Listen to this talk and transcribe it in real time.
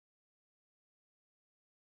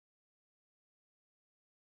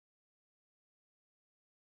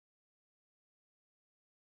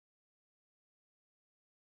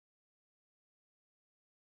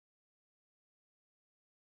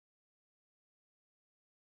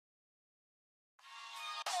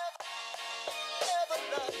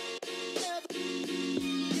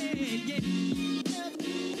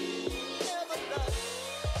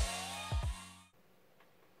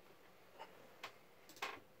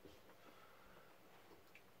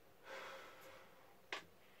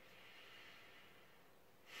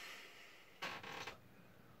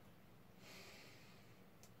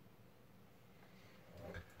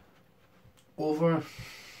Over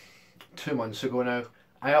 2 months ago now,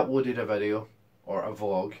 I uploaded a video or a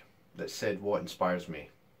vlog that said what inspires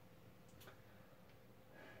me.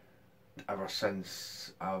 Ever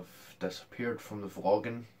since I've disappeared from the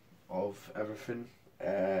vlogging of everything,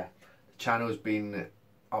 the channel's been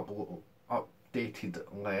updated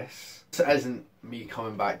less. This isn't me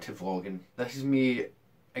coming back to vlogging. This is me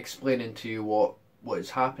explaining to you what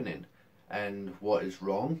is happening and what is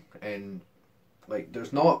wrong, and like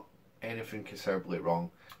there's not anything considerably wrong.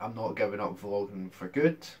 I'm not giving up vlogging for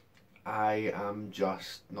good. I am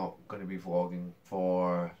just not going to be vlogging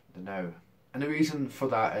for the now. And the reason for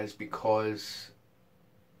that is because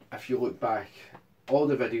if you look back, all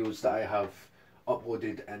the videos that I have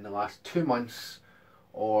uploaded in the last 2 months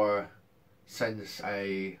or since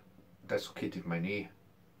I dislocated my knee,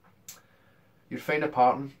 you'd find a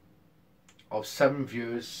pattern of 7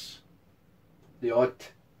 views, the odd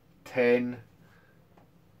 10,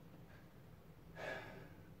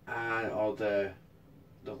 or the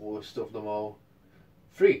lowest of them all,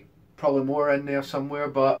 3. Probably more in there somewhere,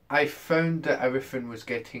 but I found that everything was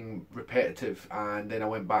getting repetitive, and then I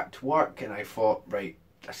went back to work and I thought, right,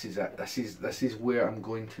 this is it. This is where I'm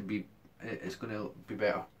going to be. It's going to be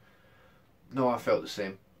better. No, I felt the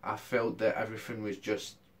same. I felt that everything was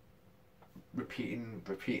just repeating.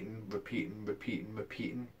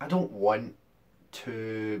 I don't want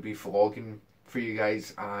to be vlogging for you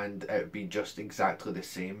guys and it be just exactly the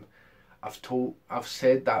same. I've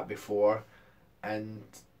said that before, and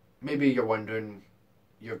maybe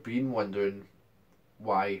you've been wondering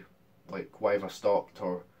why have I stopped,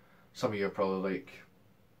 or some of you are probably like,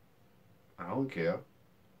 I don't care,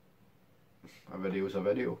 a video is a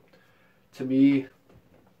video. To me,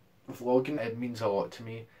 vlogging, it means a lot to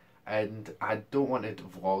me, and I don't want to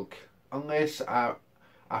vlog unless I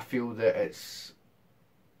feel that it's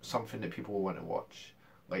something that people will want to watch.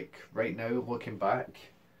 Like right now, looking back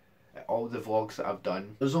at all the vlogs that I've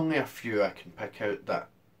done, there's only a few I can pick out that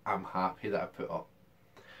I'm happy that I put up.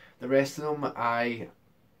 The rest of them I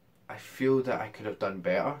feel that I could have done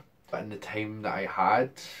better, but in the time that I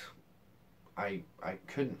had, I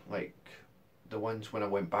couldn't. Like the ones when I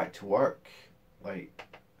went back to work, like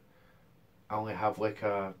I only have like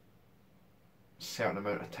a certain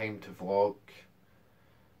amount of time to vlog.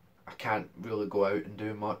 I can't really go out and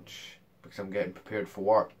do much because I'm getting prepared for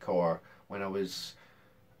work, or when I was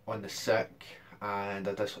on the sick and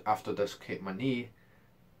after dislocating my knee,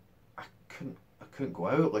 I couldn't go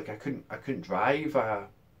out. Like I couldn't drive. I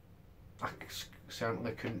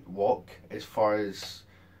certainly couldn't walk as far as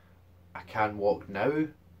I can walk now.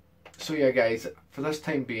 So yeah, guys, for this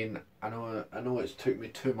time being, I know it's took me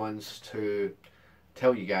 2 months to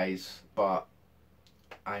tell you guys, but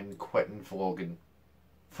I'm quitting vlogging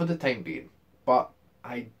for the time being. But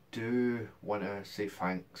I do want to say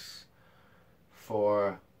thanks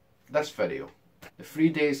for this video. The 3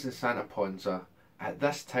 days in Santa Ponza, at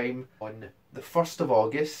this time on the 1st of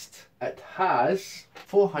August, it has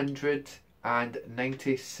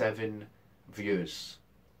 497 views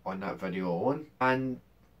on that video alone, and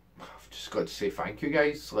I've just got to say thank you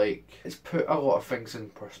guys. Like, it's put a lot of things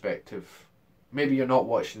in perspective. Maybe you're not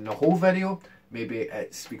watching the whole video, maybe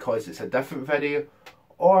it's because it's a different video,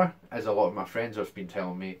 or as a lot of my friends have been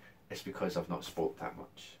telling me, it's because I've not spoke that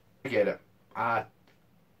much. I get it. At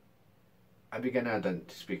the beginning I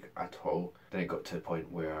didn't speak at all. Then it got to the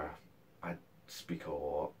point where I speak a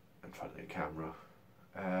lot in front of the camera.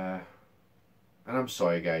 And I'm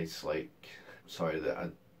sorry guys, like, I'm sorry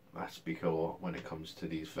that I speak a lot when it comes to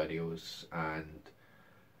these videos, and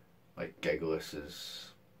like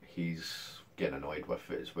Giggles he's getting annoyed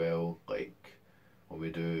with it as well. Like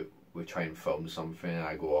when we try and film something and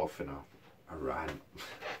I go off in a rant,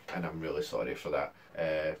 and I'm really sorry for that.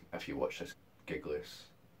 If you watch this, Giggles,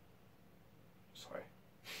 sorry.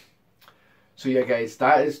 So yeah guys,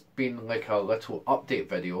 that has been like a little update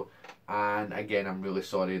video, and again I'm really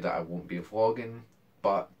sorry that I won't be vlogging,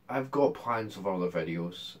 but I've got plans of other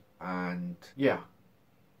videos, and yeah,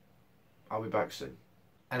 I'll be back soon.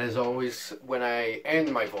 And as always, when I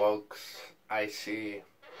end my vlogs, I say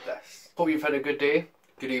this: hope you've had a good day,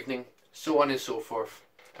 good evening, so on and so forth,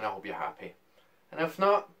 and I hope you're happy. And if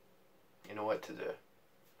not, you know what to do.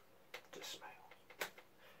 Just smile.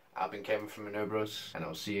 I've been Kevin from NuBros, and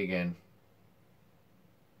I'll see you again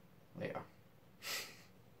later.